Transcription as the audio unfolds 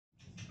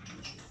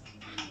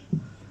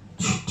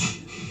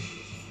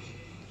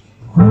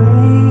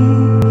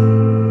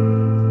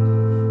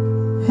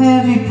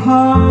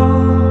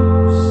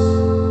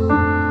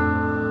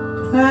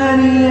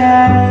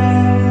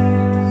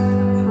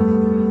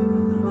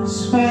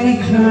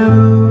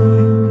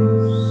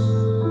close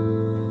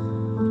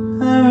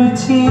the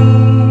routine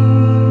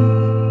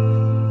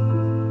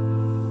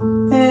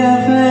that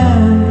I've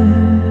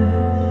learned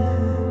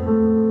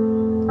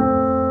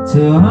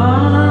to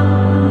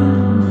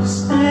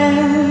understand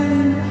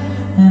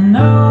and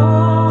know.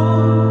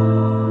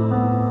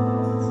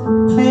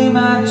 Play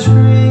my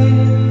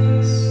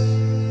tricks,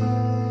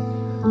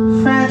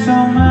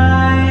 fragile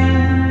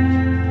mind,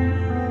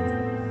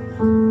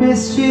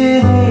 rest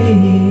your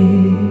head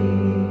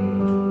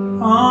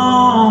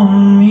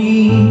on me.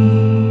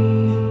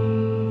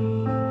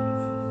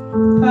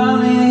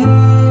 Falling in,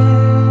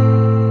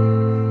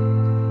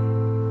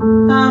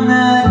 I'm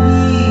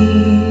naive.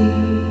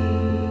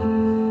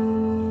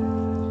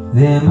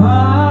 There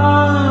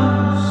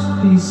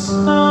must be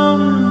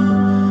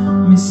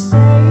some mistake.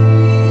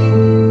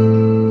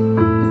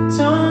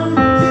 Don't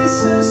be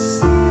so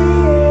serious.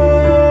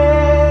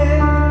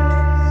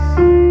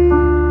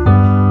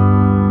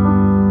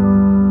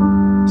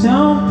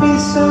 Don't be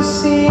so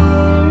serious.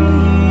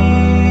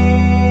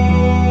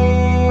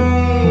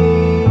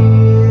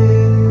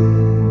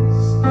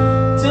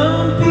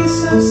 Don't be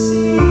so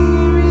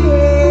serious.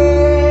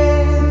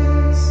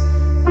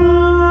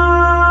 Oh.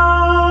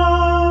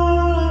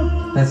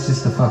 That's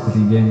just to fuck with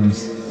you gamers.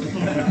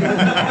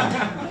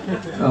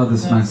 Oh,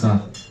 this mic's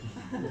off.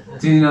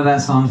 Do you know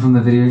that song from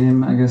the video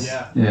game, I guess?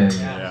 Yeah.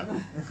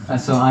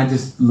 So I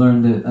just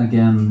learned it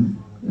again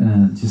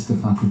just to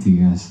fuck with you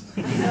guys.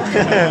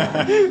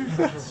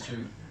 That's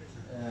true.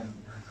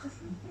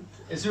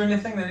 Is there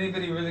anything that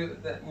anybody really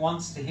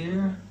wants to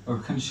hear?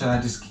 Or should I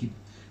just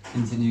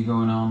continue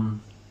going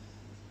on?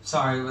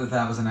 Sorry if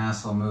that was an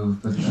asshole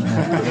move, but...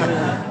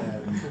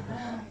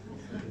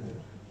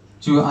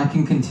 I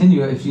can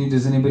continue if you...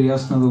 Does anybody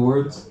else know the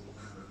words?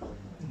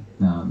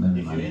 No,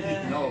 never mind.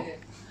 No.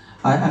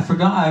 I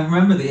forgot, I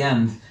remember the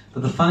end,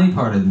 but the funny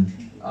part isn't.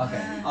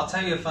 Okay, I'll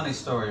tell you a funny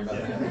story about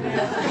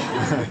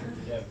that.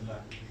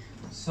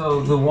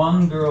 So the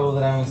one girl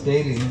that I was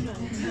dating,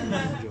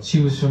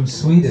 she was from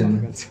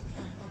Sweden.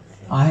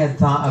 I had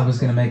thought I was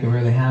going to make a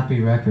really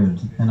happy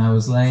record, and I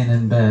was laying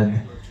in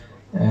bed,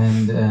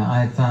 and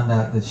I had found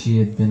out that she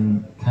had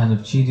been kind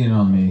of cheating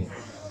on me.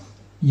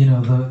 You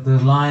know, the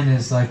line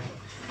is like,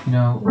 you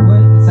know,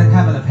 it's like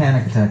having a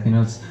panic attack, you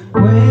know, it's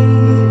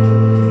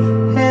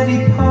wait,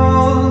 heavy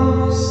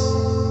pulse,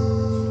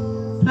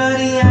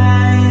 bloody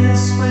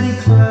eyes, sweaty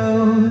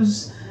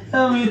clothes,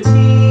 a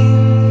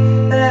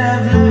routine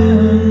that I've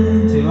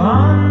learned to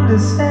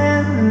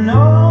understand and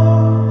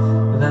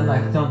know. But then,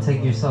 like, don't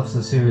take yourself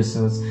so serious,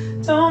 so it's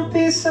don't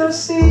be so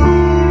serious.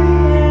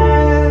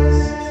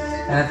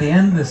 And at the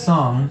end of the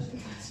song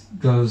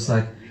goes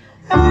like,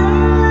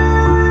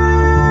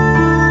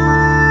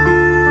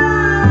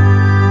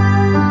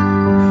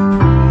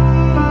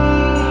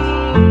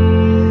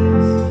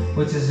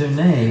 which is her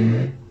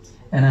name,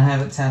 and I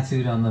have it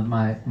tattooed on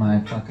my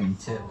fucking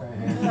tip right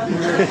here.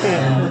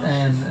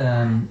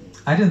 and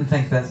I didn't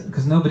think that,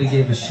 because nobody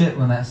gave a shit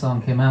when that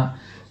song came out,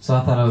 so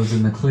I thought I was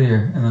in the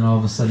clear, and then all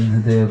of a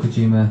sudden Hideo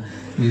Kojima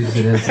used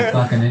it as a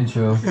fucking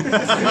intro.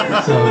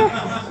 So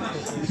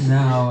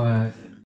now